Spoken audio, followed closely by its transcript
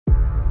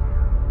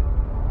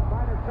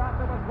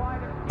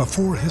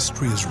Before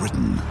history is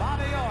written,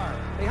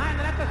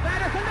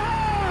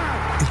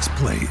 it's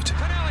played.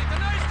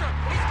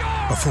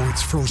 Before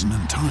it's frozen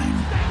in time,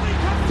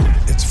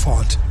 it's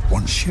fought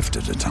one shift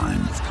at a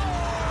time.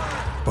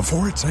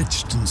 Before it's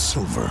etched in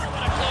silver,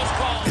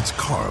 it's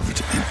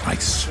carved in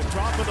ice.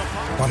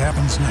 What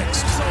happens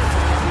next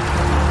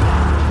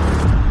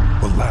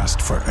will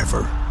last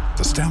forever.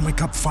 The Stanley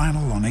Cup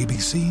Final on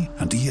ABC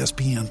and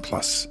ESPN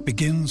Plus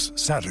begins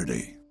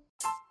Saturday.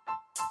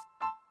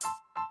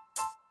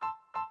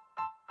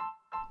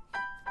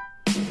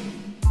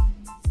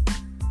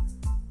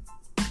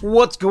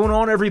 What's going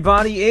on,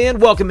 everybody,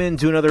 and welcome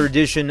into another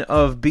edition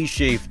of B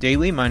Shafe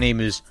Daily. My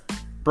name is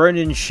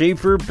Brendan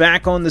Schaefer,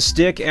 back on the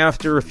stick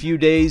after a few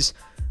days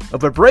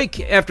of a break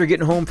after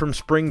getting home from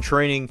spring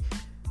training.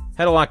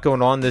 Had a lot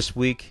going on this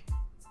week.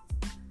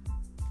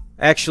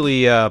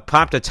 Actually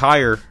popped a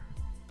tire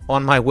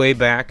on my way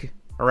back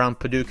around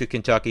Paducah,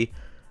 Kentucky,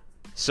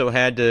 so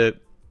had to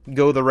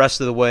go the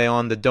rest of the way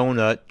on the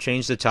donut,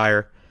 change the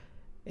tire,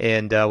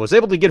 and was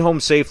able to get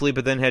home safely,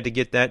 but then had to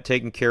get that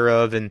taken care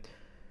of and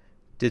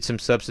did some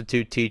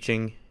substitute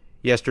teaching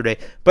yesterday.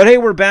 But hey,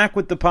 we're back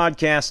with the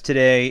podcast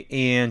today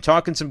and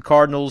talking some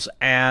Cardinals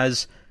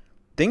as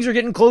things are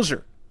getting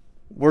closer.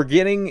 We're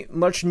getting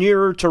much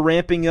nearer to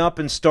ramping up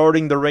and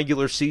starting the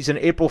regular season.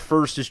 April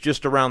 1st is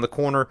just around the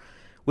corner.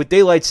 With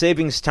daylight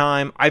savings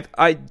time,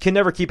 I can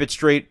never keep it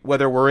straight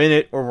whether we're in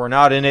it or we're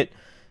not in it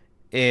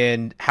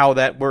and how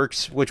that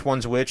works, which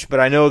one's which. But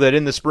I know that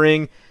in the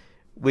spring,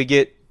 we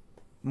get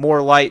more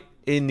light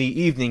in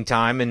the evening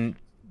time and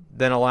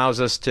then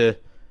allows us to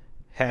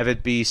have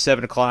it be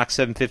 7 o'clock,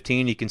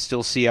 7:15. You can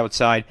still see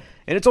outside.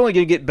 And it's only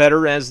going to get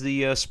better as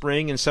the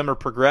spring and summer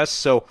progress.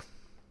 So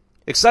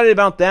excited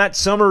about that.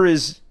 Summer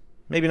is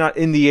maybe not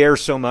in the air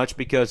so much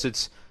because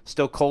it's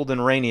still cold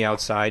and rainy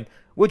outside,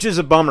 which is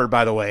a bummer,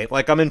 by the way.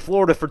 Like, I'm in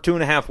Florida for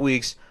 2.5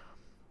 weeks.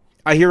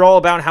 I hear all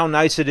about how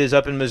nice it is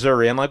up in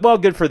Missouri. I'm like, well,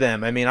 good for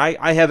them. I mean,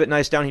 I have it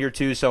nice down here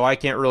too, so I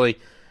can't really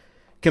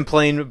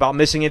complain about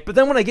missing it. But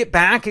then when I get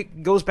back,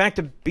 it goes back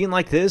to being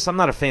like this. I'm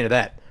not a fan of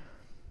that.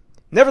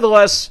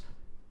 Nevertheless,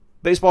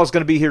 baseball is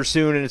going to be here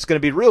soon, and it's going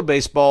to be real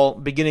baseball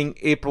beginning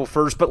April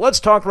 1st. But let's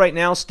talk right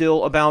now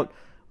still about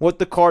what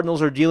the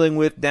Cardinals are dealing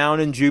with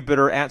down in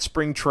Jupiter at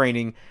spring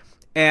training,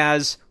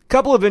 as a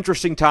couple of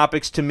interesting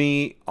topics to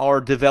me are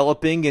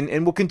developing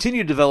and will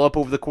continue to develop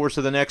over the course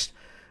of the next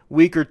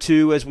week or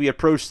two as we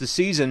approach the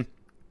season.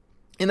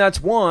 And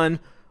that's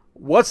one,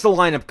 what's the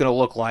lineup going to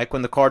look like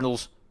when the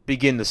Cardinals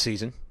begin the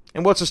season?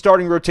 And what's the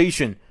starting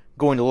rotation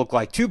going to look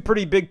like? Two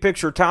pretty big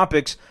picture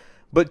topics,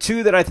 but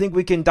two that I think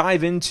we can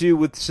dive into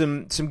with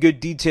some good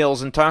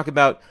details and talk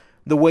about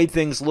the way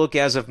things look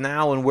as of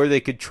now and where they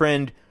could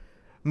trend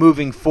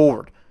moving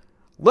forward.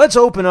 Let's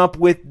open up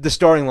with the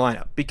starting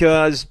lineup,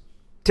 because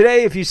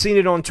today, if you've seen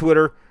it on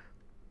Twitter,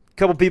 a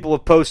couple people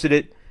have posted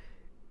it.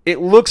 It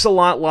looks a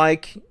lot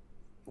like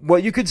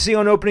what you could see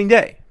on opening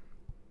day,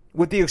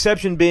 with the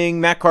exception being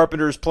Matt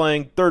Carpenter is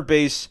playing third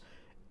base,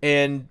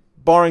 and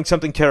barring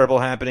something terrible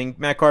happening,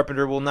 Matt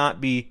Carpenter will not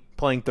be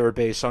playing third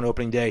base on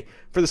opening day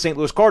for the St.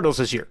 Louis Cardinals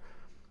this year.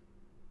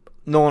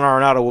 Nolan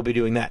Arenado will be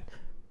doing that.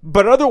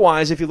 But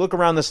otherwise, if you look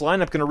around this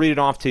lineup, I'm going to read it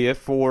off to you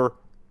for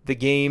the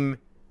game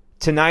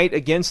tonight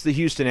against the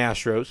Houston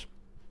Astros.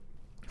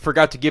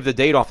 Forgot to give the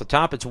date off the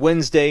top. It's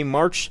Wednesday,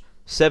 March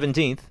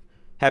 17th.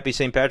 Happy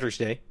St. Patrick's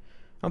Day. I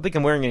don't think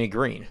I'm wearing any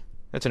green.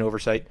 That's an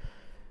oversight.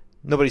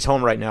 Nobody's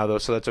home right now, though,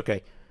 so that's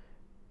okay.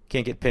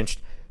 Can't get pinched.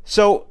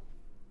 So,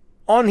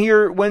 on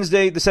here,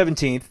 Wednesday the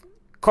 17th,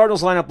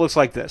 Cardinals lineup looks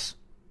like this.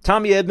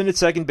 Tommy Edman at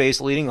second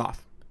base leading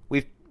off.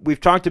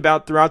 We've talked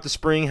about throughout the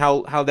spring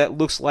how that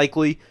looks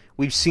likely.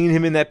 We've seen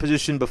him in that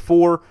position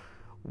before.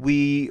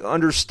 We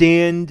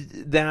understand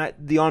that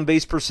the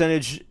on-base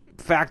percentage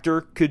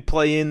factor could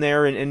play in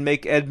there and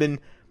make Edman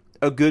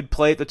a good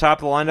play at the top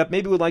of the lineup.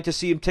 Maybe we'd like to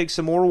see him take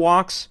some more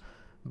walks,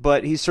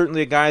 but he's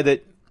certainly a guy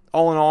that,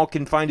 all in all,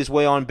 can find his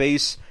way on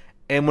base,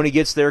 and when he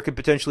gets there, could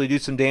potentially do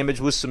some damage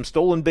with some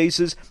stolen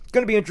bases. It's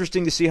going to be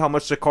interesting to see how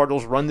much the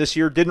Cardinals run this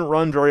year. Didn't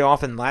run very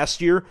often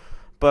last year,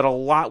 but a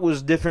lot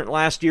was different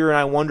last year, and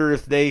I wonder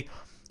if they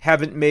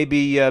haven't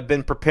maybe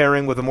been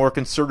preparing with a more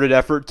concerted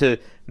effort to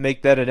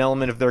make that an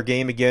element of their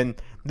game again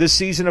this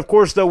season. Of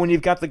course, though, when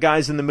you've got the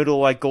guys in the middle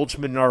like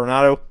Goldschmidt and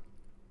Arenado,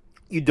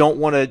 you don't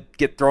want to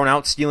get thrown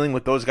out stealing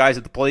with those guys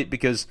at the plate,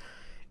 because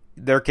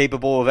they're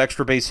capable of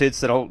extra base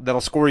hits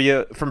that'll score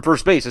you from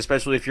first base,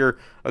 especially if you're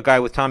a guy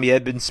with Tommy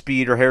Edman's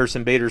speed or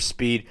Harrison Bader's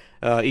speed,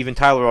 even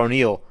Tyler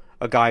O'Neill,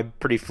 a guy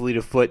pretty fleet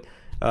of foot.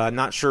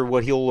 Not sure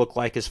what he'll look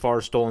like as far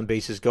as stolen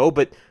bases go,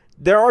 but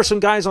there are some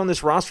guys on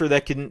this roster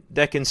that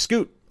can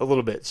scoot a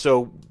little bit.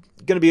 So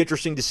going to be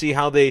interesting to see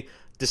how they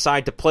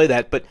decide to play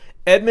that. But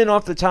Edman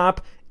off the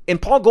top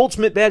and Paul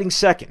Goldschmidt batting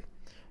second.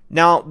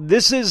 Now,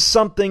 this is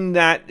something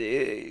that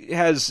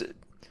has,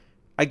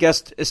 I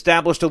guess,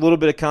 established a little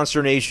bit of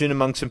consternation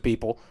among some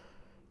people.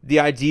 The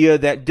idea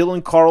that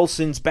Dylan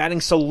Carlson's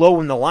batting so low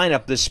in the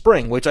lineup this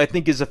spring, which I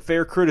think is a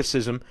fair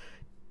criticism.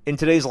 In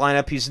today's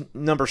lineup, he's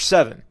number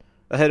 7,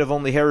 ahead of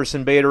only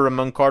Harrison Bader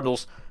among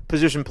Cardinals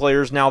position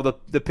players. Now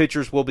the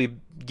pitchers will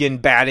begin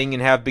batting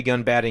and have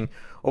begun batting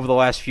over the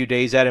last few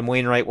days. Adam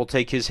Wainwright will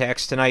take his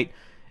hacks tonight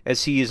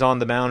as he is on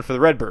the mound for the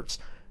Redbirds.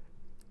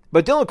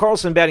 But Dylan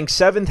Carlson batting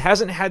 7th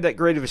hasn't had that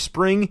great of a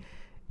spring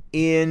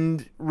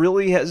and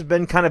really has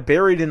been kind of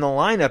buried in the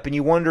lineup. And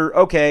you wonder,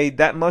 okay,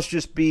 that must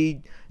just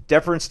be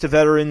deference to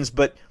veterans,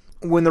 but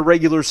when the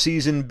regular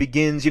season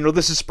begins,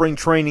 this is spring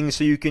training,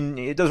 so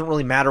it doesn't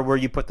really matter where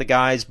you put the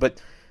guys,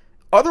 but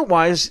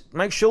otherwise,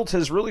 Mike Shildt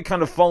has really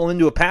kind of fallen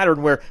into a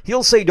pattern where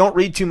he'll say don't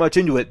read too much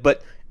into it,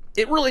 but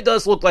it really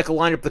does look like a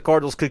lineup the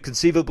Cardinals could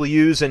conceivably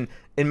use and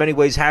in many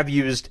ways have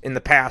used in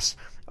the past,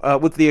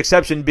 with the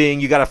exception being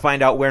you got to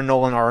find out where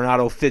Nolan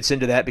Arenado fits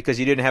into that because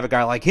you didn't have a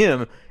guy like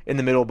him in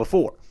the middle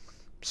before.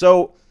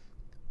 So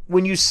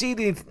when you see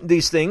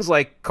these things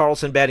like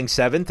Carlson batting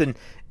 7th,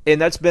 and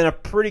that's been a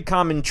pretty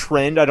common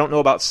trend. I don't know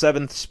about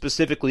 7th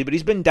specifically, but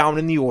he's been down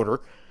in the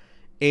order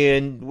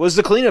and was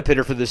the cleanup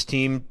hitter for this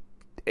team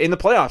in the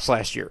playoffs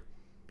last year.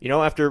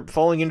 After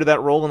falling into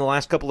that role in the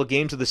last couple of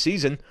games of the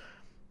season,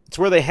 it's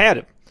where they had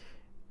him.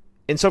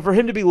 And so for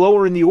him to be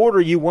lower in the order,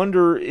 you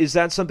wonder, is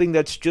that something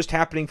that's just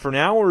happening for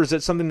now, or is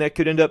that something that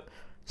could end up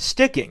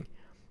sticking?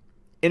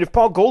 And if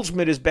Paul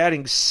Goldschmidt is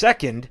batting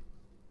 2nd,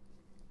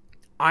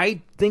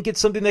 I think it's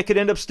something that could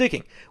end up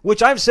sticking,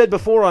 which I've said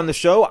before on the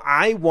show.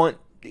 I want,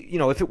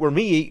 if it were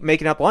me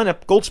making out the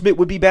lineup, Goldschmidt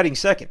would be batting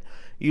 2nd.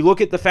 You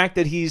look at the fact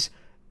that he's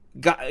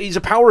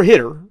a power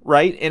hitter,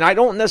 right? And I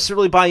don't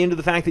necessarily buy into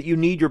the fact that you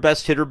need your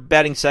best hitter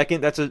batting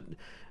 2nd. That's a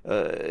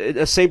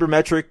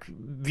sabermetric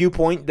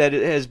viewpoint that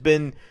has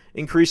been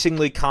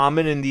increasingly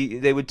common, and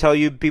they would tell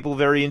you, people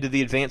very into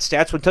the advanced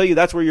stats would tell you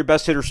that's where your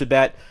best hitter should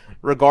bat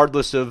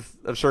regardless of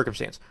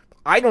circumstance.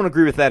 I don't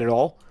agree with that at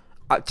all.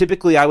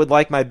 Typically, I would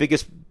like my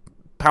biggest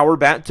power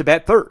bat to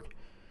bat 3rd.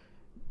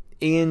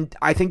 And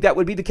I think that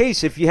would be the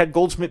case if you had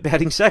Goldschmidt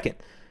batting 2nd.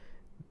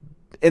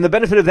 And the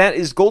benefit of that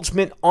is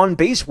Goldschmidt on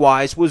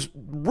base-wise was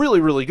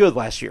really, really good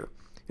last year.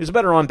 He was a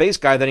better on-base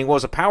guy than he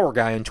was a power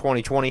guy in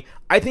 2020.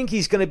 I think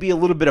he's going to be a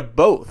little bit of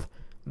both,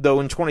 though,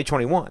 in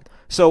 2021.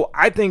 So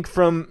I think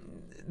from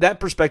that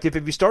perspective,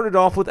 if you started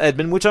off with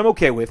Edman, which I'm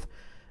okay with,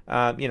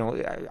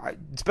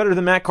 it's better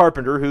than Matt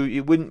Carpenter, who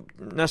it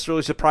wouldn't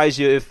necessarily surprise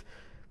you if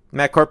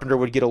Matt Carpenter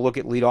would get a look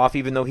at leadoff,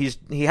 even though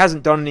he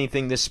hasn't done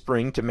anything this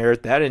spring to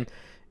merit that, and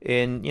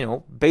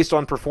based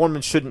on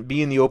performance, shouldn't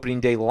be in the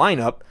opening day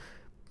lineup.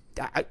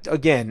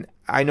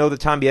 I know that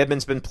Tommy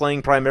Edman's been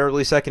playing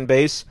primarily second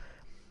base,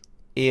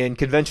 and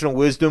conventional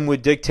wisdom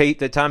would dictate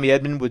that Tommy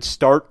Edman would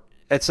start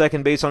at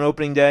second base on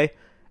opening day.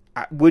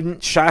 It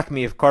wouldn't shock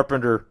me if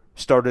Carpenter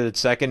started at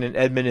second and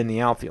Edman in the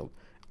outfield.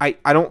 I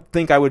don't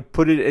think I would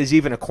put it as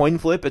even a coin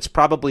flip. It's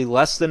probably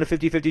less than a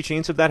 50-50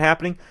 chance of that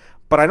happening,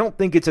 but I don't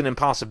think it's an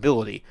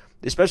impossibility,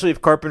 especially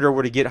if Carpenter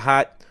were to get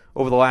hot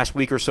over the last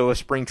week or so of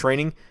spring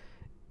training.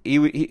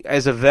 He,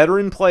 as a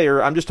veteran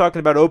player, I'm just talking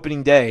about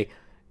opening day,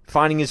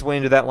 finding his way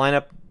into that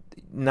lineup,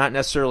 not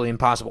necessarily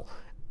impossible.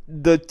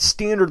 The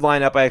standard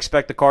lineup I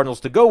expect the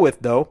Cardinals to go with,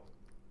 though,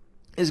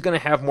 is going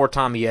to have more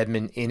Tommy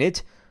Edman in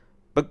it.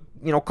 But,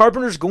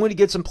 Carpenter's going to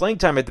get some playing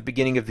time at the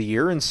beginning of the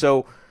year, and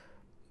so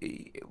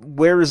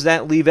where does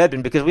that leave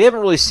Edman? Because we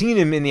haven't really seen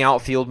him in the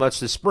outfield much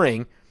this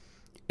spring.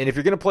 And if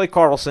you're going to play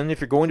Carlson, if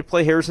you're going to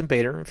play Harrison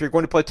Bader, if you're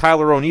going to play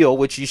Tyler O'Neill,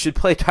 which you should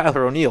play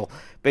Tyler O'Neill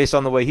based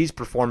on the way he's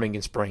performing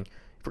in spring.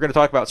 If we're going to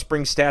talk about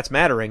spring stats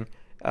mattering,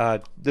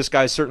 this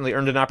guy's certainly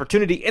earned an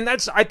opportunity. And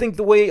that's, I think,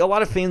 the way a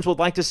lot of fans would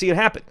like to see it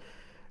happen.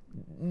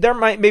 They're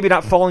maybe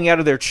not falling out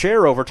of their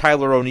chair over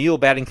Tyler O'Neill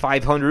batting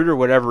 500 or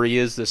whatever he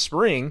is this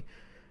spring,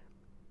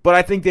 but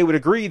I think they would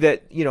agree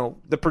that,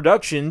 the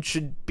production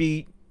should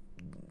be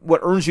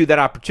what earns you that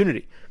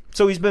opportunity.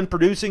 So he's been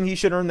producing. He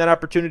should earn that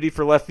opportunity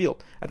for left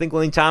field. I think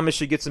Lane Thomas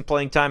should get some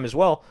playing time as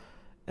well,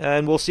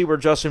 and we'll see where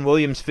Justin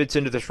Williams fits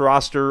into this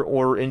roster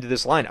or into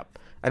this lineup.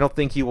 I don't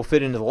think he will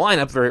fit into the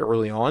lineup very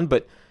early on,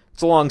 but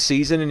it's a long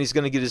season, and he's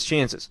going to get his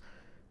chances.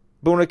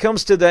 But when it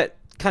comes to that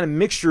kind of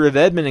mixture of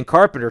Edman and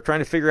Carpenter, trying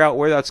to figure out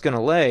where that's going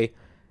to lay,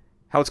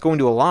 how it's going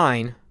to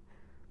align,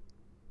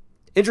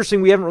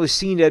 interesting, we haven't really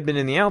seen Edman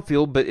in the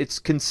outfield, but it's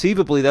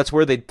conceivably that's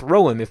where they'd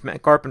throw him if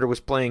Matt Carpenter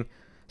was playing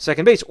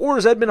second base. Or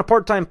is Edman a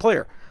part-time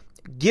player?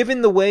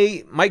 Given the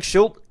way Mike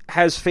Shildt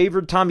has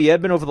favored Tommy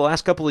Edman over the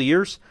last couple of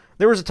years,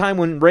 there was a time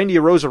when Randy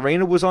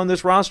Arozarena was on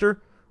this roster,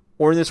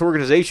 or in this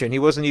organization. He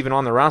wasn't even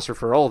on the roster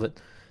for all of it.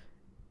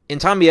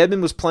 And Tommy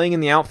Edman was playing in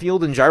the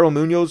outfield, and Jairo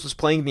Munoz was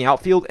playing in the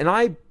outfield, and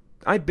I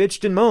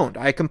bitched and moaned.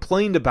 I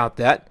complained about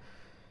that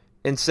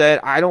and said,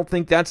 I don't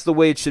think that's the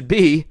way it should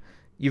be.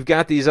 You've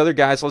got these other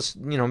guys,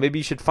 maybe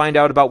you should find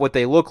out about what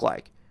they look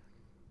like.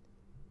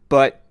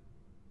 But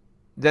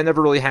that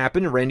never really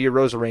happened, and Randy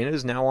Arozarena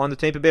is now on the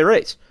Tampa Bay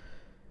Rays.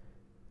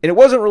 And it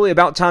wasn't really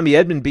about Tommy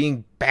Edman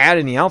being bad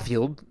in the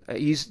outfield.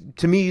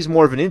 To me, he's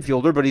more of an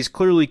infielder, but he's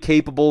clearly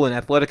capable and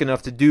athletic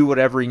enough to do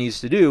whatever he needs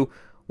to do,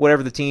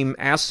 whatever the team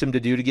asks him to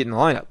do to get in the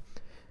lineup.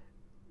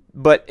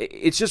 But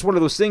it's just one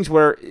of those things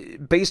where,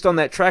 based on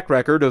that track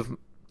record of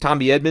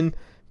Tommy Edman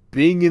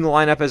being in the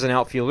lineup as an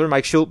outfielder,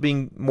 Mike Shildt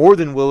being more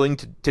than willing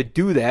to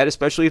do that,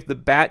 especially if the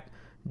bat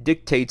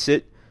dictates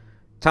it,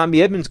 Tommy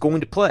Edman's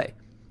going to play.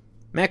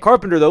 Matt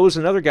Carpenter, though, is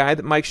another guy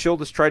that Mike Shildt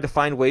has tried to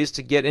find ways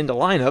to get into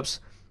lineups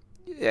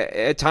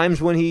at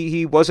times when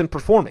he wasn't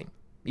performing,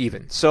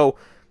 even. So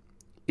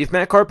if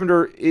Matt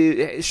Carpenter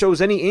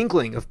shows any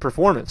inkling of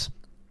performance,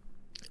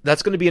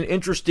 that's going to be an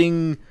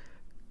interesting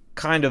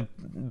kind of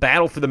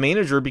battle for the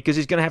manager, because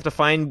he's going to have to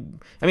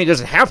find, I mean, he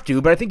doesn't have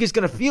to, but I think he's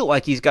going to feel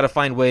like he's got to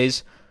find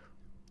ways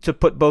to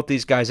put both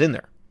these guys in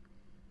there.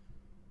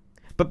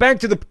 But back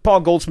to the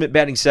Paul Goldschmidt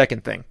batting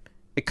second thing.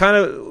 It kind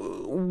of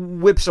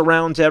whips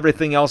around to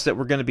everything else that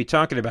we're going to be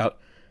talking about,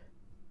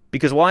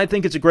 because while I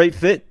think it's a great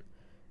fit,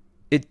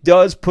 it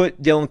does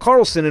put Dylan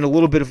Carlson in a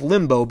little bit of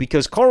limbo,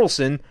 because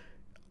Carlson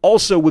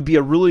also would be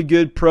a really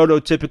good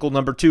prototypical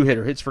number 2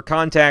 hitter. Hits for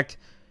contact,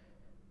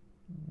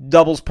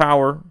 doubles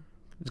power,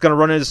 is going to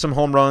run into some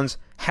home runs,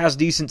 has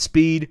decent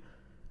speed.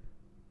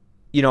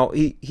 You know,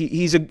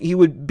 he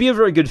would be a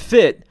very good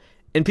fit,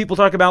 and people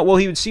talk about, well,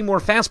 he would see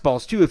more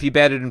fastballs too if he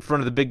batted in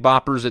front of the big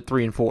boppers at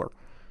 3 and 4.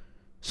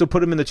 So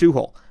put him in the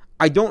 2-hole.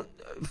 I don't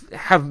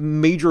have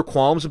major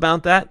qualms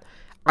about that.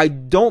 I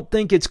don't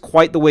think it's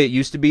quite the way it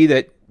used to be,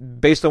 that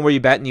based on where you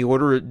bat in the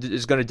order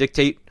is going to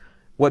dictate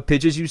what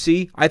pitches you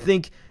see. I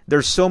think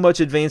there's so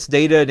much advanced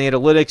data and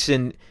analytics,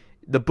 and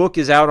the book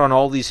is out on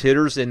all these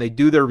hitters, and they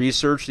do their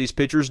research, these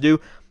pitchers do.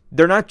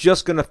 They're not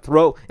just going to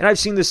throw, and I've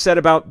seen this said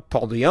about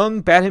Paul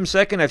DeJong, bat him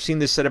second. I've seen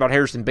this said about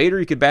Harrison Bader.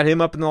 You could bat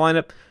him up in the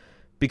lineup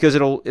because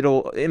it'll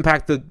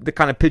impact the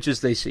kind of pitches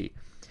they see.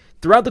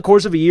 Throughout the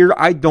course of a year,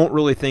 I don't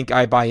really think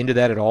I buy into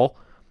that at all.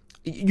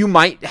 You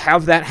might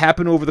have that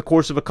happen over the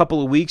course of a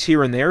couple of weeks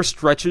here and there,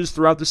 stretches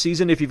throughout the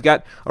season, if you've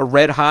got a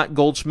red-hot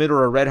Goldschmidt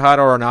or a red-hot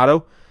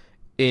Arenado.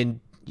 And,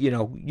 you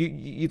know,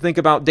 you think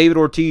about David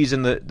Ortiz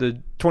in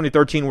the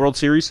 2013 World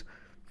Series.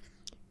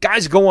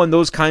 Guys go on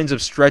those kinds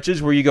of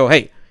stretches where you go,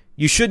 hey,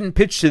 you shouldn't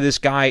pitch to this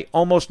guy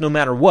almost no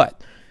matter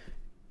what.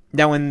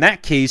 Now, in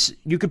that case,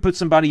 you could put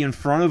somebody in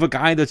front of a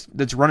guy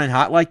that's running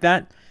hot like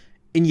that,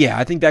 and yeah,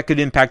 I think that could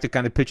impact the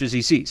kind of pitches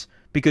he sees,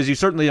 because you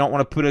certainly don't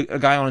want to put a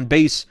guy on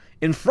base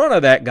in front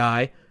of that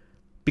guy,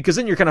 because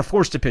then you're kind of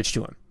forced to pitch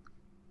to him.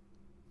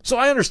 So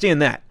I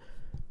understand that.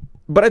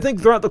 But I think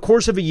throughout the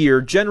course of a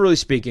year, generally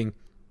speaking,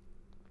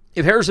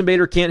 if Harrison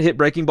Bader can't hit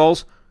breaking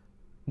balls,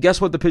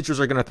 guess what the pitchers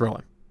are going to throw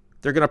him?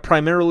 They're going to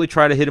primarily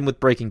try to hit him with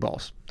breaking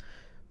balls.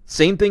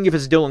 Same thing if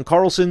it's Dylan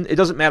Carlson. It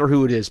doesn't matter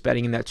who it is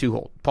batting in that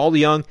 2-hole. Paul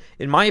DeJong,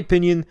 in my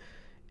opinion,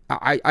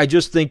 I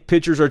just think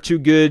pitchers are too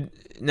good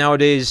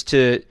nowadays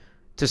to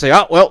say,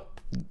 oh, well,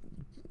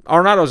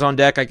 Arenado's on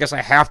deck, I guess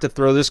I have to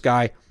throw this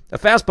guy a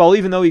fastball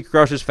even though he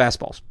crushes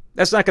fastballs.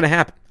 That's not going to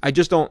happen. I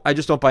just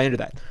don't buy into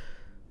that.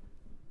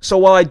 So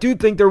while I do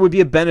think there would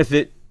be a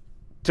benefit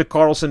to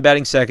Carlson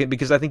batting second,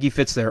 because I think he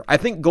fits there, I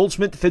think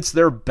Goldschmidt fits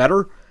there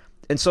better.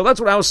 And so that's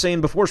what I was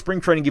saying before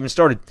spring training even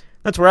started.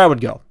 That's where I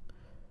would go.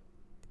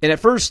 And at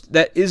first,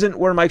 that isn't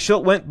where Mike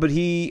Shildt went, but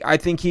I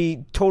think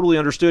he totally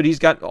understood. He's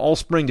got all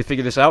spring to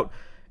figure this out,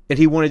 and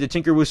he wanted to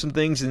tinker with some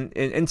things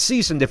and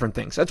see some different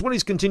things. That's what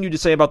he's continued to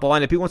say about the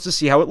lineup. He wants to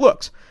see how it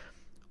looks.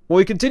 Well,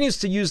 he continues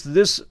to use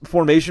this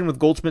formation with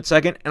Goldschmidt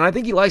second, and I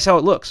think he likes how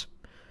it looks.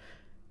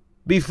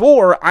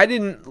 Before, I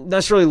didn't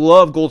necessarily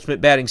love Goldschmidt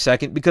batting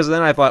second, because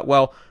then I thought,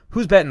 well,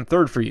 who's batting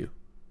third for you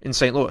in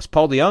St. Louis?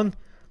 Paul DeJong?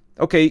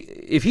 Okay,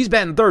 if he's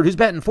batting third, who's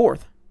batting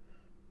fourth?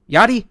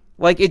 Yachty?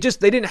 Like, they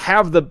didn't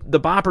have the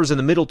boppers in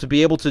the middle to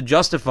be able to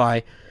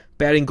justify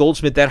batting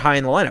Goldschmidt that high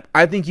in the lineup.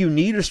 I think you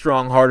need a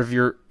strong heart of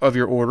your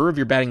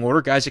batting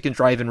order, guys that can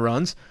drive in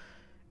runs,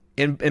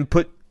 and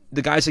put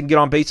the guys that can get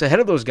on base ahead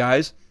of those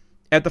guys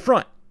at the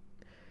front,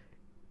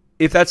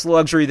 if that's the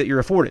luxury that you're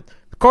afforded.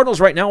 The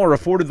Cardinals right now are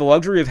afforded the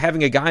luxury of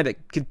having a guy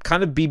that could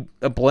kind of be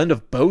a blend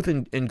of both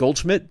in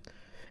Goldschmidt,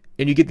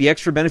 and you get the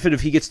extra benefit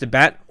if he gets to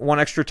bat one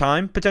extra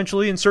time,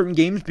 potentially, in certain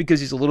games because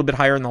he's a little bit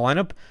higher in the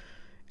lineup.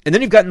 And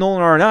then you've got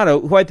Nolan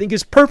Arenado, who I think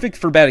is perfect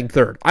for batting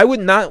third. I would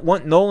not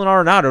want Nolan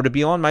Arenado to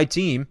be on my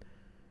team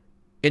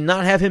and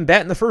not have him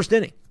bat in the first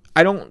inning.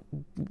 I want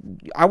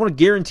to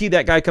guarantee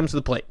that guy comes to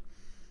the plate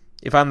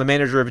if I'm the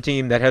manager of a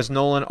team that has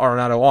Nolan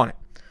Arenado on it.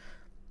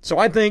 So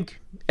I think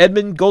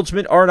Edman,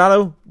 Goldschmidt,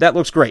 Arenado, that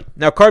looks great.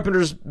 Now,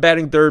 Carpenter's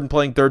batting third and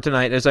playing third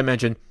tonight, as I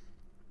mentioned.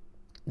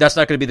 That's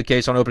not going to be the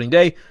case on opening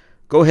day.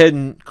 Go ahead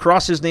and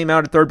cross his name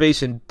out at third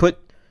base and put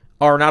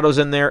Arenado's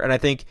in there, and I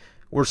think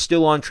we're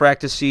still on track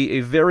to see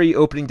a very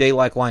opening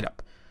day-like lineup.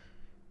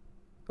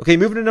 Okay,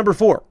 moving to number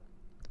 4.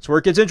 That's where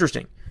it gets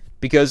interesting,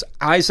 because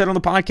I said on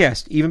the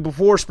podcast, even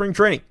before spring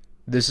training,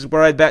 this is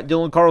where I'd bat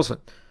Dylan Carlson.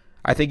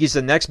 I think he's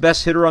the next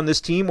best hitter on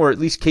this team, or at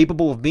least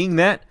capable of being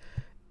that.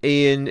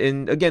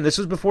 And again, this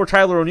was before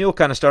Tyler O'Neill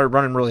kind of started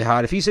running really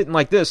hot. If he's hitting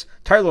like this,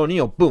 Tyler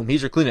O'Neill, boom,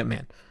 he's your cleanup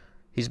man.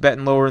 He's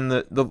batting lower in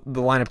the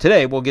lineup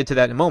today. We'll get to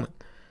that in a moment.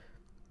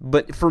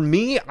 But for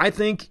me, I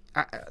think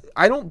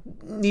I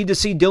don't need to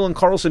see Dylan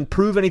Carlson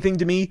prove anything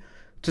to me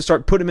to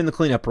start putting him in the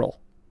cleanup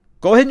role.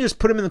 Go ahead and just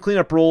put him in the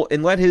cleanup role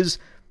and let his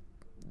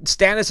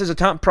status as a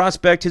top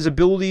prospect, his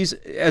abilities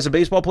as a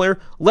baseball player,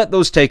 let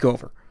those take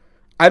over.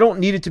 I don't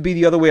need it to be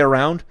the other way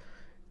around.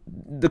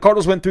 the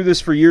Cardinals went through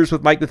this for years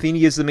with Mike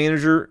Matheny as the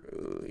manager.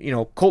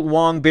 Kolten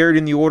Wong buried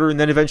in the order, and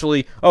then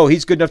eventually,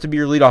 he's good enough to be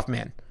your leadoff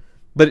man.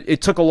 But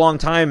it took a long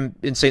time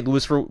in St.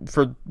 Louis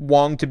for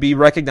Wong to be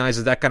recognized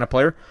as that kind of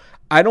player.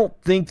 I don't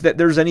think that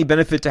there's any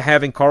benefit to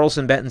having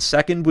Carlson batting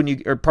seventh when you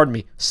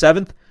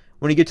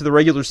get to the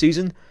regular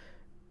season,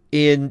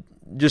 in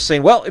just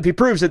saying, well, if he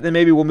proves it, then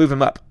maybe we'll move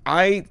him up.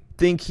 I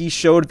think he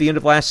showed at the end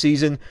of last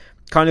season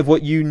kind of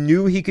what you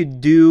knew he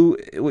could do,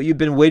 what you've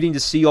been waiting to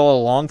see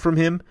all along from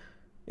him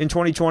in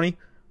 2020,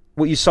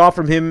 what you saw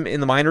from him in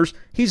the minors.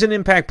 He's an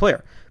impact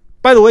player.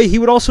 By the way, he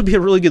would also be a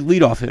really good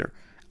leadoff hitter.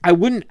 I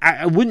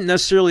wouldn't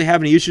necessarily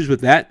have any issues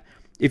with that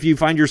if you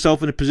find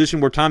yourself in a position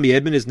where Tommy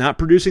Edman is not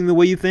producing the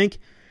way you think.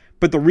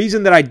 But the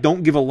reason that I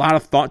don't give a lot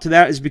of thought to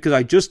that is because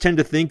I just tend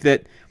to think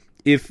that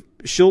if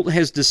Shildt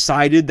has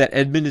decided that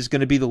Edman is going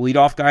to be the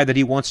leadoff guy that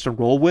he wants to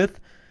roll with,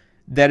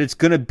 that it's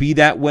going to be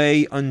that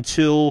way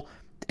until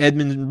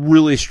Edman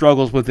really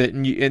struggles with it,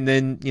 and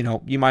then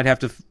you might have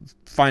to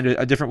find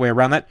a different way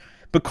around that.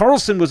 But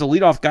Carlson was a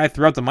leadoff guy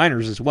throughout the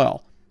minors as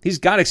well. He's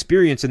got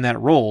experience in that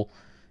role,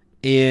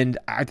 and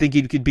I think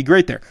he could be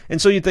great there.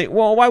 And so you think,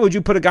 well, why would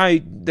you put a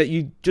guy that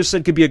you just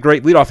said could be a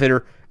great leadoff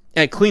hitter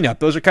at cleanup?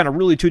 Those are kind of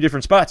really two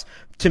different spots.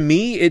 To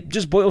me, it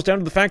just boils down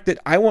to the fact that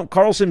I want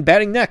Carlson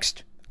batting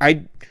next.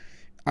 I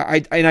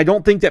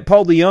don't think that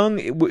Paul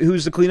DeJong,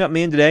 who's the cleanup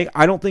man today,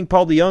 I don't think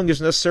Paul DeJong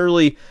is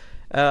necessarily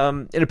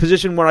in a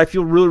position where I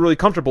feel really, really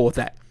comfortable with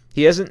that.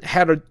 He hasn't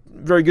had a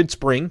very good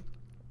spring.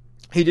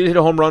 He did hit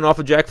a home run off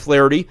of Jack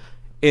Flaherty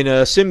in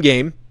a sim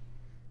game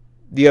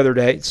the other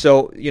day.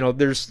 So,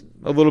 there's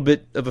a little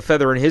bit of a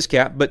feather in his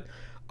cap. But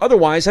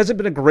otherwise, hasn't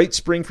been a great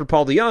spring for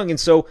Paul DeJong. And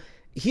so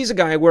he's a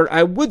guy where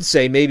I would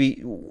say maybe,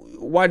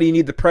 why do you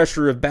need the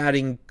pressure of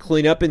batting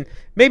cleanup? And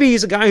maybe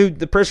he's a guy who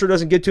the pressure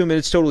doesn't get to him and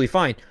it's totally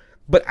fine.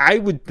 But I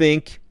would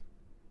think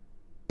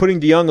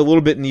putting DeJong a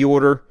little bit in the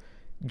order,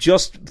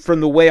 just from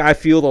the way I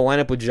feel the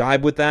lineup would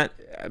jibe with that,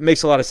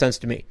 makes a lot of sense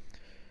to me.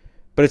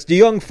 But it's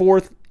DeJong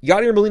fourth,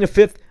 Yadier Molina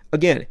fifth.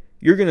 Again,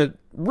 you're going to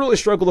really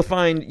struggle to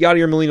find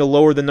Yadier Molina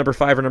lower than number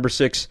 5 or number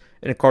 6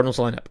 in a Cardinals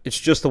lineup. It's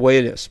just the way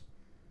it is.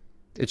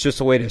 It's just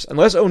the way it is.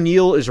 Unless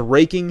O'Neill is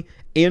raking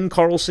and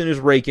Carlson is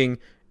raking,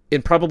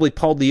 and probably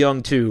Paul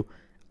DeJong too,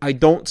 I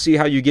don't see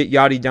how you get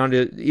Yadi down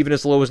to even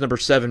as low as number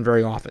 7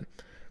 very often.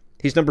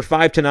 He's number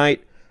 5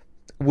 tonight.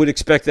 Would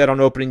expect that on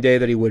opening day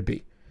that he would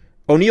be.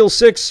 O'Neill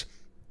 6,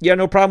 yeah,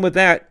 no problem with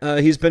that.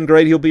 He's been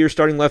great. He'll be your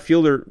starting left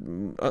fielder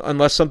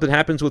unless something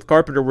happens with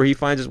Carpenter where he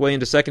finds his way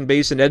into second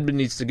base and Edman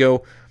needs to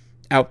go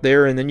out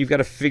there, and then you've got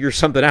to figure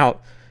something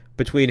out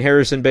between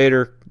Harrison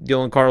Bader,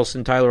 Dylan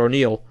Carlson, Tyler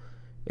O'Neill,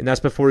 and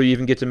that's before you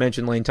even get to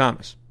mention Lane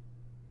Thomas.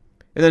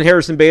 And then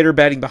Harrison Bader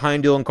batting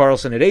behind Dylan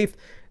Carlson at 8th.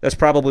 That's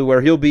probably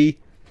where he'll be.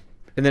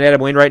 And then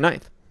Adam Wainwright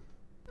 9th.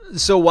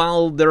 So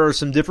while there are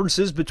some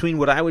differences between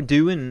what I would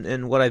do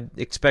and what I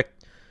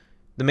expect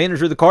the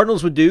manager of the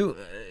Cardinals would do,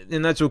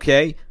 and that's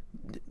okay,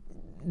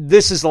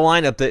 this is the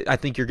lineup that I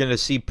think you're going to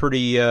see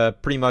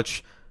pretty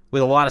much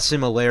with a lot of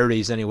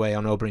similarities anyway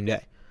on opening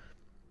day.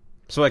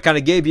 So I kind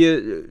of gave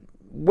you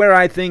where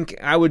I think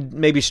I would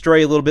maybe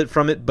stray a little bit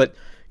from it, but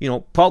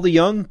Paul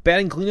DeJong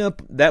batting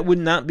cleanup, that would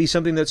not be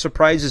something that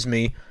surprises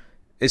me,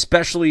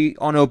 especially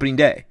on opening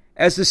day.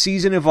 As the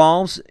season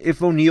evolves,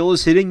 if O'Neill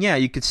is hitting, yeah,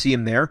 you could see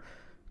him there.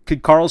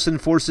 Could Carlson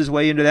force his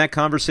way into that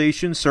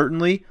conversation?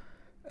 Certainly.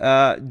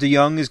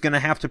 DeJong is going to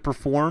have to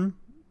perform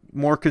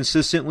more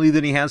consistently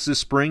than he has this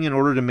spring in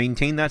order to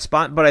maintain that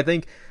spot, but I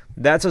think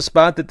that's a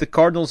spot that the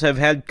Cardinals have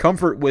had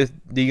comfort with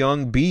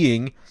DeJong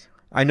being.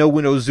 I know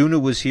when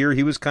Ozuna was here,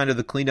 he was kind of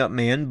the cleanup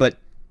man, but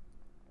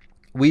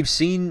we've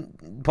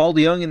seen Paul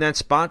DeJong in that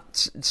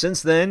spot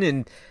since then,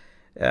 and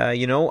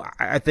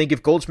I think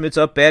if Goldschmidt's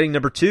up batting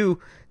number 2,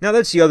 now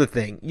that's the other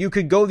thing. You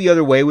could go the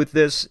other way with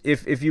this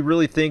if you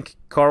really think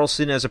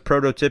Carlson as a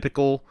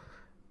prototypical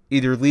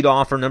either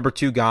leadoff or number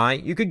 2 guy.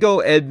 You could go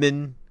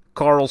Edman,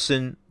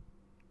 Carlson,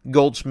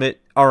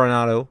 Goldschmidt,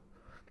 Arenado,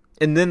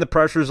 and then the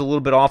pressure is a little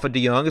bit off of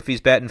DeJong if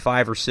he's batting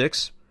 5 or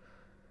 6.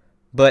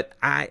 But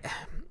I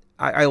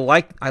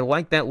like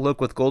that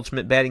look with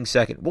Goldschmidt batting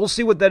second. We'll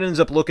see what that ends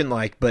up looking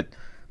like, but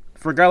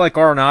for a guy like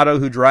Arenado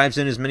who drives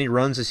in as many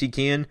runs as he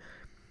can,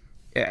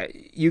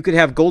 you could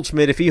have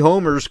Goldschmidt, if he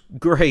homers,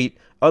 great.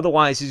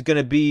 Otherwise, he's going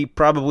to be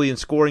probably in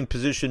scoring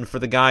position for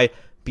the guy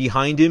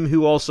behind him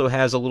who also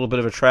has a little bit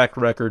of a track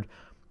record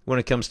when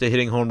it comes to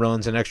hitting home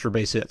runs and extra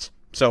base hits.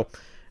 So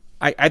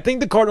I think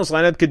the Cardinals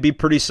lineup could be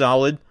pretty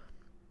solid.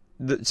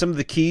 Some of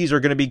the keys are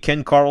going to be,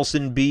 can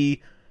Carlson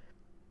be,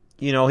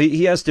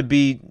 he has to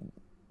be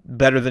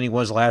better than he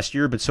was last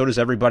year, but so does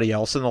everybody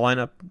else in the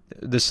lineup,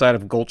 this side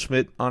of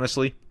Goldschmidt,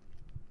 honestly.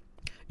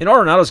 And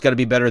Arenado's got to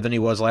be better than he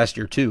was last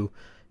year, too.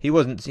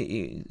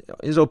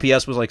 His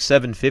OPS was like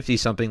 750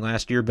 something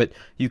last year, but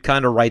you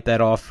kind of write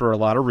that off for a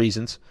lot of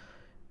reasons,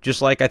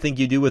 just like I think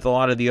you do with a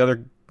lot of the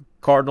other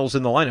Cardinals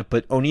in the lineup.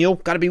 But O'Neill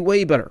got to be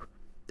way better.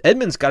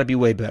 Edman's got to be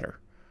way better.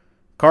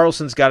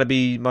 Carlson's got to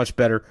be much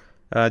better.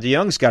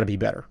 DeJong's got to be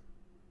better.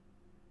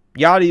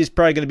 Yachty's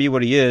probably going to be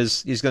what he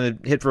is. He's going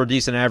to hit for a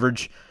decent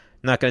average.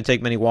 Not going to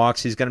take many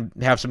walks. He's going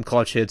to have some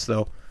clutch hits,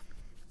 though.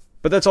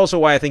 But that's also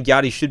why I think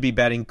Yadi should be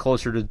batting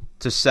closer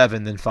to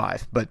 7 than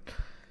 5. But,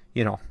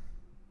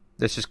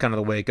 that's just kind of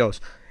the way it goes.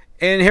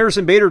 And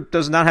Harrison Bader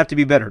does not have to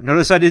be better.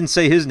 Notice I didn't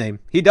say his name.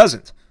 He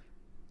doesn't.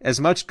 As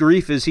much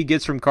grief as he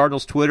gets from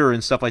Cardinals Twitter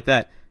and stuff like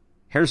that,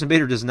 Harrison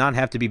Bader does not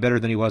have to be better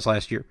than he was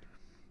last year.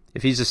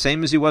 If he's the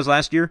same as he was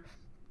last year,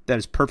 that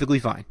is perfectly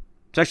fine.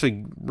 It's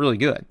actually really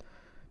good.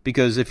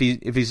 Because if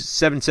he's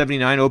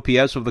 779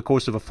 OPS over the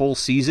course of a full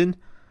season,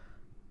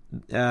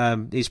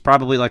 he's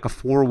probably like a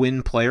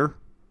 4-win player.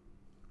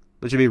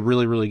 Which would be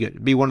really, really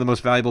good. Be one of the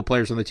most valuable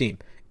players on the team.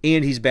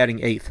 And he's batting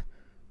 8th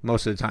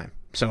most of the time.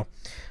 So,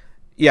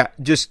 yeah,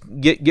 just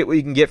get what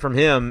you can get from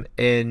him,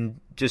 and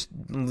just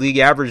league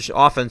average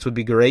offense would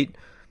be great.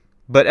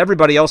 But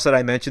everybody else that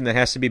I mentioned that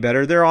has to be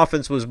better, their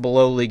offense was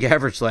below league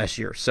average last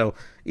year. So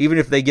even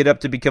if they get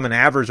up to become an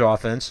average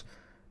offense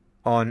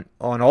on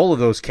all of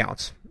those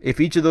counts,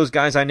 if each of those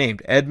guys I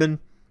named, Edman,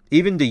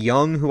 even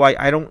DeYoung, who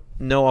I don't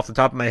know off the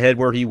top of my head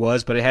where he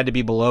was, but it had to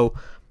be below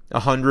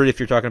 100 if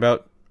you're talking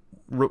about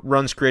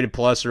runs created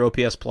plus or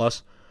OPS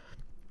plus.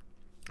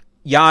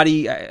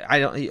 Yachty,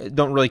 I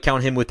don't really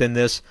count him within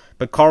this,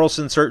 but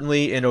Carlson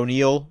certainly and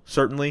O'Neill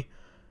certainly.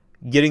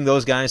 Getting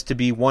those guys to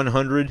be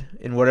 100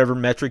 in whatever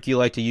metric you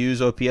like to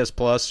use, OPS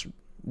plus,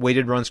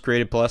 weighted runs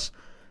created plus,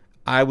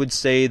 I would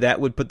say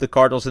that would put the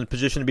Cardinals in a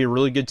position to be a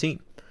really good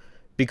team.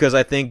 Because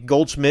I think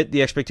Goldschmidt,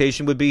 the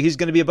expectation would be he's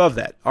going to be above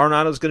that.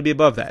 Arenado's going to be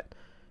above that.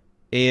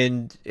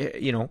 And,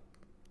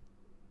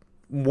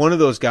 one of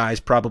those guys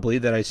probably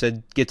that I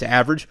said get to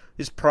average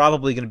is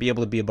probably going to be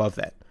able to be above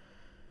that.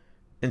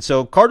 And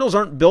so Cardinals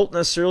aren't built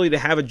necessarily to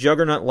have a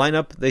juggernaut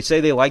lineup. They say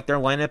they like their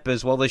lineup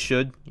as well they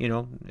should.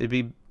 It'd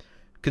be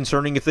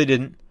concerning if they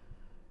didn't,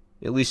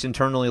 at least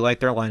internally like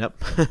their lineup,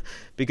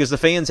 because the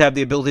fans have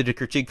the ability to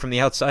critique from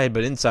the outside,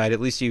 but inside, at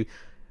least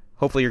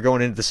hopefully you're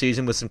going into the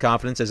season with some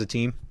confidence as a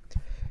team.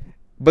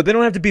 But they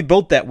don't have to be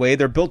built that way.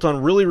 They're built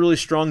on really, really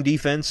strong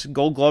defense.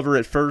 Gold Glover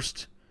at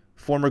first,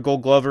 former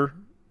Gold Glover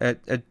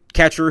at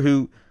catcher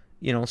who,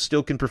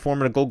 still can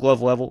perform at a Gold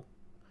Glove level.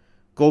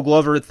 Gold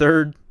Glover at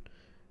third,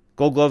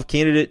 Gold Glove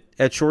candidate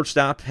at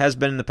shortstop, has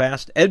been in the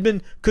past.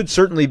 Edman could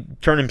certainly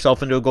turn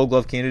himself into a Gold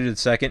Glove candidate at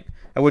second.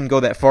 I wouldn't go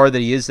that far that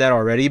he is that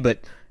already,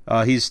 but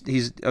he's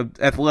an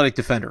athletic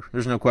defender.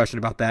 There's no question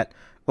about that.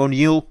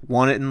 O'Neill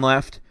won it in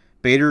left.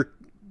 Bader,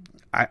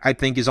 I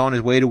think, is on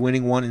his way to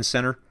winning one in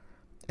center.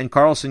 And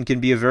Carlson can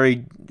be a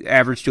very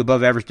average to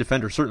above average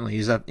defender, certainly.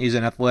 He's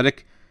an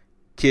athletic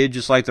kid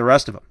just like the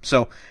rest of them.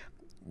 So,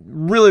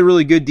 really,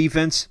 really good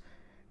defense.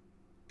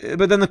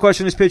 But then the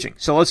question is pitching.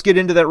 So let's get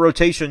into that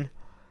rotation,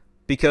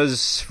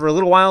 because for a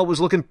little while it was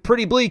looking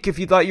pretty bleak if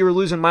you thought you were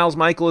losing Miles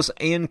Mikolas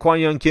and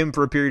Kwon Young Kim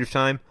for a period of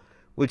time,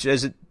 which,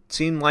 as it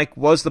seemed like,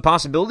 was the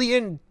possibility,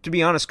 and to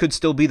be honest, could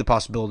still be the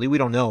possibility. We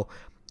don't know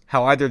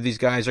how either of these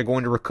guys are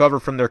going to recover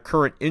from their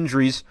current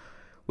injuries,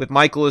 with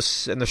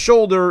Mikolas in the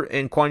shoulder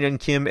and Kwon Young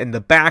Kim in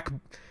the back.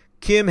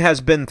 Kim has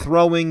been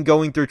throwing,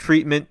 going through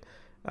treatment,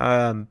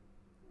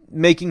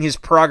 making his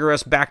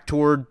progress back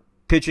toward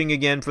pitching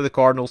again for the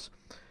Cardinals.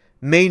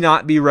 May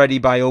not be ready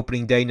by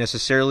opening day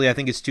necessarily. I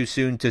think it's too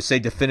soon to say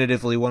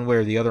definitively one way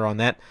or the other on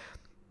that.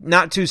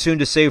 Not too soon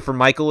to say for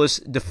Mikolas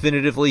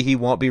definitively he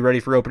won't be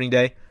ready for opening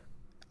day.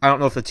 I don't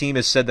know if the team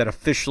has said that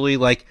officially.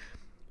 Like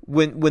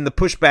when the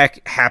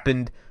pushback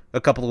happened a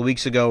couple of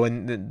weeks ago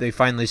and they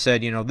finally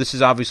said, this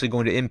is obviously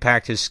going to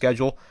impact his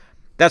schedule.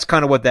 That's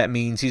kind of what that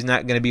means. He's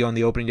not going to be on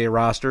the opening day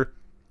roster,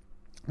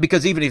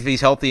 because even if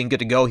he's healthy and good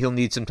to go, he'll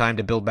need some time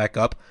to build back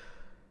up.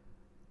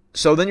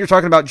 So then you're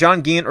talking about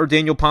John Gant or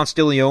Daniel Ponce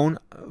de Leon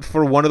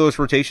for one of those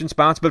rotation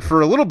spots, but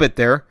for a little bit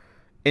there,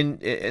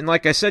 and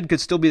like I said,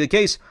 could still be the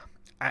case.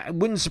 It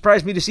wouldn't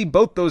surprise me to see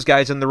both those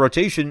guys in the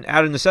rotation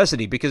out of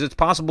necessity, because it's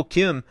possible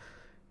Kim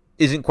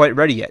isn't quite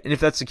ready yet. And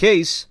if that's the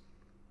case,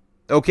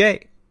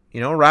 okay,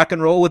 rock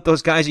and roll with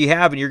those guys you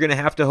have, and you're going to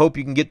have to hope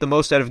you can get the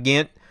most out of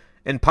Gant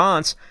and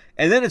Ponce.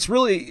 And then it's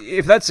really,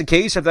 if that's the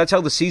case, if that's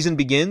how the season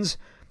begins,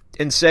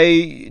 and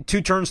say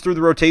 2 turns through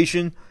the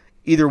rotation,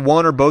 either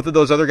one or both of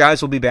those other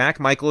guys will be back,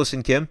 Mikolas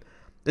and Kim.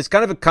 It's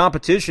kind of a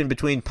competition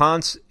between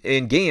Ponce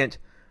and Gant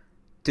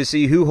to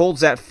see who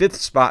holds that 5th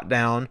spot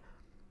down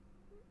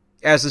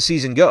as the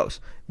season goes.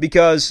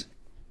 Because,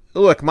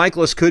 look,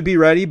 Mikolas could be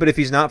ready, but if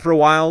he's not for a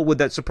while, would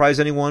that surprise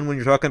anyone when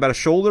you're talking about a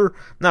shoulder?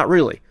 Not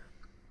really.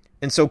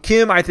 And so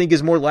Kim, I think,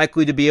 is more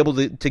likely to be able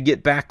to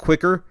get back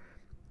quicker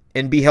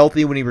and be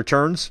healthy when he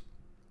returns.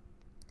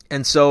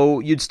 And so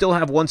you'd still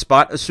have one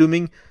spot,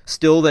 assuming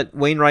still that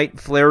Wainwright,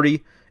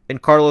 Flaherty, and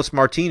Carlos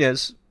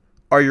Martinez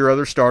are your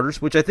other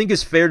starters, which I think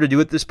is fair to do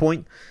at this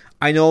point.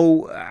 I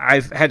know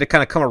I've had to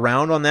kind of come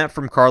around on that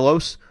from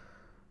Carlos,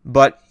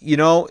 but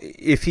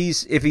if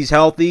he's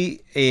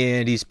healthy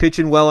and he's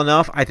pitching well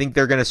enough, I think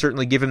they're going to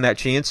certainly give him that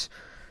chance,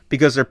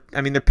 because they're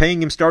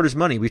paying him starters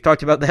money. We've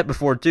talked about that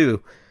before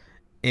too.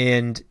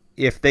 And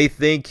if they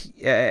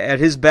think at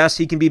his best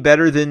he can be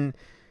better than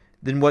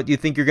what you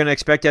think you're going to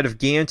expect out of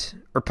Gant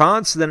or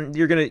Ponce, then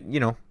you're going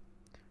to,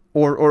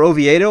 or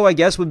Oviedo, I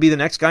guess, would be the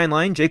next guy in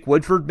line. Jake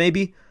Woodford,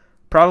 maybe.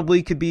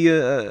 probably could be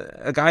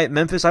a guy at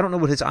Memphis. I don't know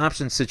what his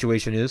options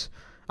situation is.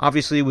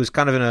 Obviously, he was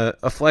kind of in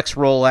a flex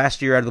role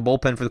last year out of the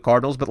bullpen for the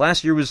Cardinals, but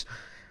last year was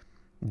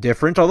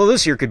different, although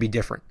this year could be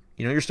different.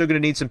 You're still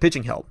going to need some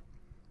pitching help.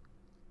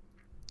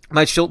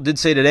 Mike Shildt did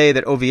say today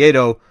that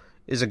Oviedo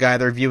is a guy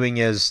they're viewing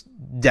as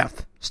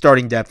depth,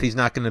 starting depth. He's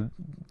not going to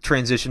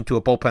transition to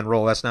a bullpen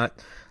role. That's not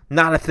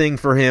a thing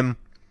for him.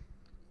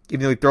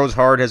 Even though he throws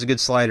hard, has a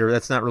good slider,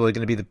 that's not really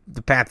going to be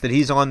the path that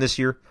he's on this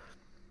year.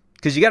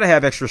 Because you got to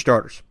have extra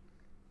starters.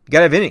 You got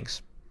to have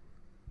innings.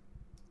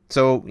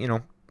 So,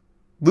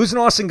 losing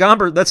Austin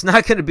Gomber, that's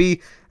not going to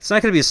be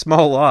a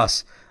small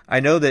loss. I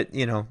know that,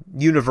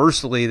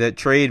 universally that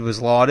trade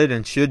was lauded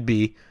and should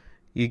be.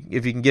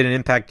 If you can get an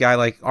impact guy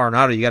like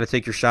Arenado, you got to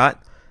take your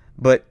shot.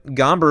 But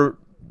Gomber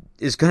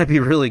is going to be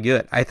really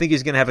good. I think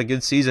he's going to have a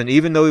good season,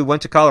 even though he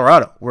went to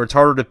Colorado, where it's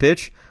harder to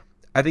pitch.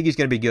 I think he's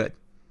going to be good.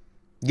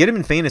 Get him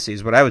in fantasy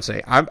is what I would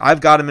say.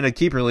 I've got him in a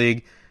keeper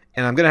league,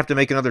 and I'm going to have to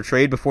make another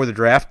trade before the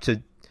draft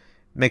to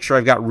make sure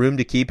I've got room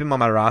to keep him on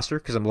my roster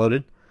because I'm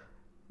loaded.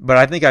 But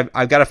I think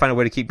I've got to find a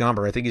way to keep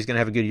Gomber. I think he's going to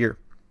have a good year.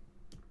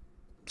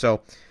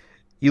 So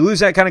you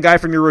lose that kind of guy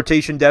from your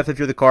rotation depth if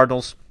you're the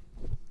Cardinals.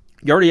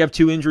 You already have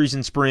 2 injuries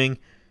in spring.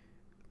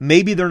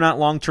 Maybe they're not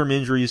long-term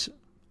injuries,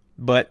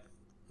 but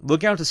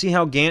look out to see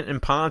how Gant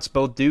and Ponce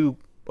both do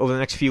over the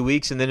next few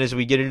weeks. And then as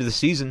we get into the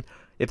season,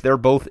 if they're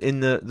both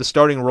in the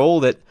starting role,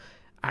 that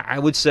I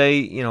would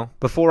say,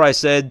 before I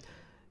said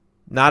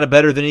not a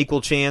better than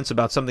equal chance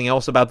about something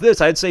else about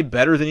this, I'd say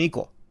better than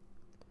equal.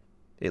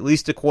 At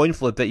least a coin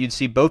flip that you'd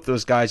see both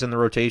those guys in the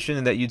rotation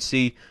and that you'd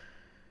see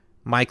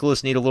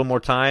Michaelis need a little more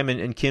time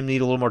and Kim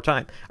need a little more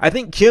time. I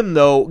think Kim,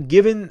 though,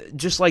 given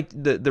just like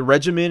the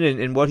regimen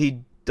and what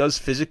he does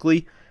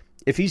physically,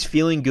 if he's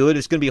feeling good,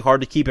 it's going to be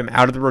hard to keep him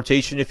out of the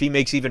rotation if he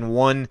makes even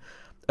one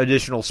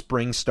additional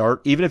spring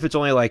start, even if it's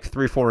only like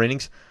 3 or 4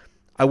 innings.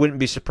 I wouldn't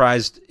be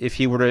surprised if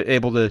he were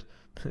able to,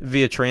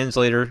 via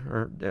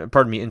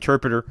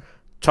interpreter,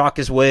 talk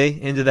his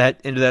way into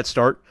that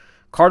start.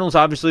 Cardinals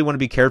obviously want to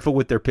be careful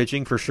with their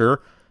pitching for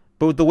sure,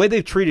 but with the way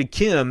they've treated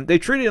Kim, they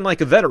treated him like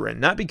a veteran,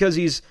 not because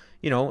he's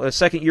a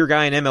second-year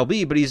guy in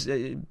MLB, but he's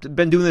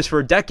been doing this for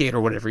a decade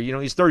or whatever.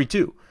 He's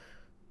 32,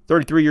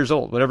 33 years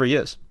old, whatever he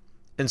is.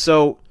 And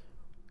so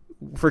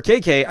for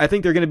KK, I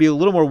think they're going to be a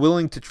little more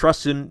willing to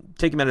trust him,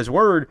 take him at his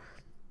word,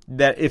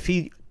 that if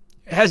he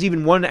has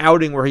even one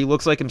outing where he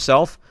looks like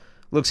himself,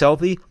 looks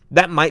healthy,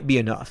 that might be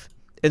enough.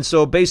 And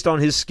so based on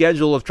his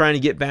schedule of trying to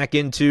get back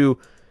into,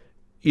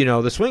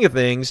 the swing of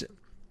things,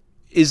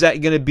 is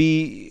that going to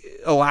be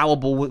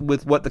allowable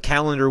with what the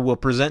calendar will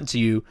present to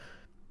you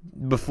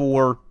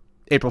before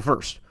April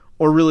 1st?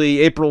 Or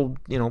really April,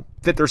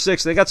 5th or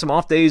 6th. They got some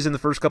off days in the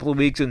first couple of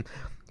weeks, and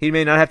he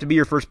may not have to be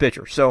your first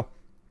pitcher. So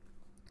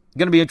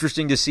going to be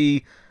interesting to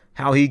see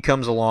how he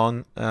comes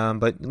along.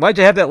 But you'd like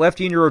to have that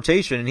lefty in your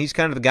rotation, and he's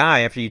kind of the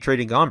guy after you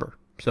traded Gomber.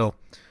 So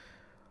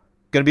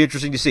going to be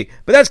interesting to see.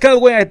 But that's kind of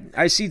the way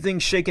I see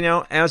things shaking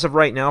out as of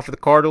right now for the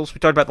Cardinals. We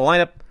talked about the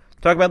lineup,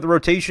 talked about the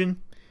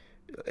rotation.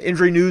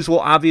 Injury news will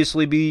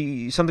obviously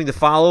be something to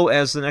follow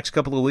as the next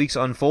couple of weeks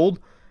unfold,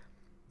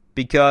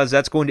 because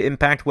that's going to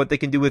impact what they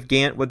can do with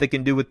Gant, what they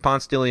can do with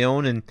Ponce de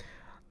Leon, and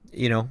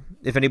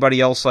if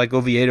anybody else like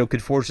Oviedo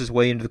could force his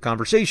way into the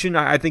conversation.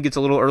 I think it's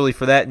a little early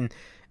for that,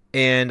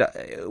 and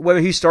whether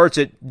he starts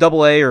at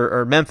AA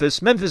or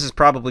Memphis is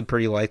probably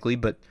pretty likely,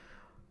 but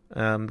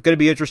going to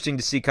be interesting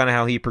to see kind of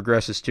how he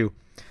progresses too.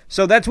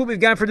 So that's what we've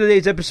got for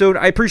today's episode.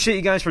 I appreciate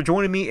you guys for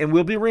joining me, and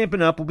we'll be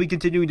ramping up. We'll be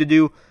continuing to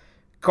do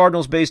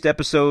Cardinals-based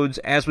episodes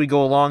as we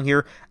go along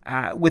here.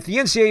 With the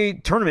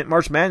NCAA tournament,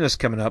 March Madness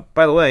coming up,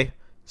 by the way,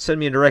 send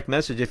me a direct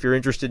message if you're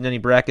interested in any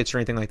brackets or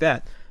anything like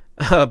that.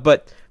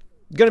 But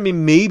going to be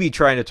maybe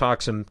trying to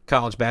talk some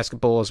college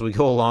basketball as we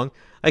go along.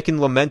 I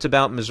can lament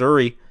about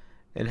Missouri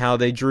and how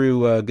they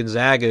drew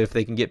Gonzaga if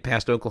they can get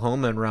past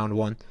Oklahoma in round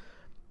 1.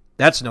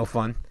 That's no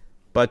fun.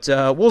 But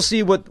we'll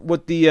see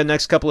what the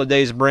next couple of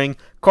days bring.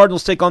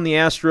 Cardinals take on the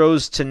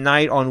Astros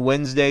tonight on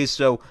Wednesday,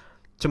 so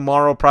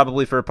tomorrow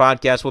probably for a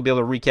podcast we'll be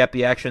able to recap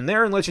the action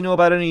there and let you know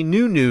about any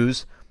new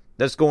news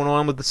that's going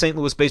on with the St.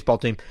 Louis baseball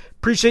team.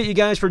 Appreciate you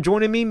guys for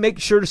joining me. Make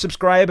sure to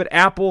subscribe at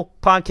Apple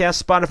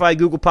Podcasts, Spotify,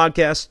 Google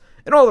Podcasts,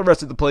 and all the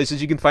rest of the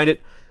places. You can find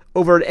it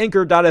over at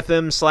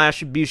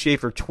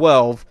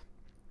anchor.fm/bschaefer12.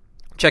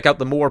 Check out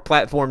the More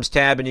Platforms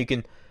tab, and you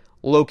can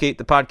locate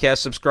the podcast,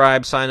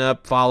 subscribe, sign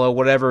up, follow,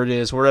 whatever it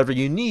is, wherever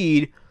you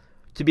need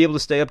to be able to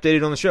stay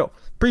updated on the show.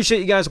 Appreciate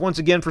you guys once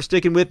again for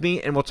sticking with me,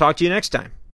 and we'll talk to you next time.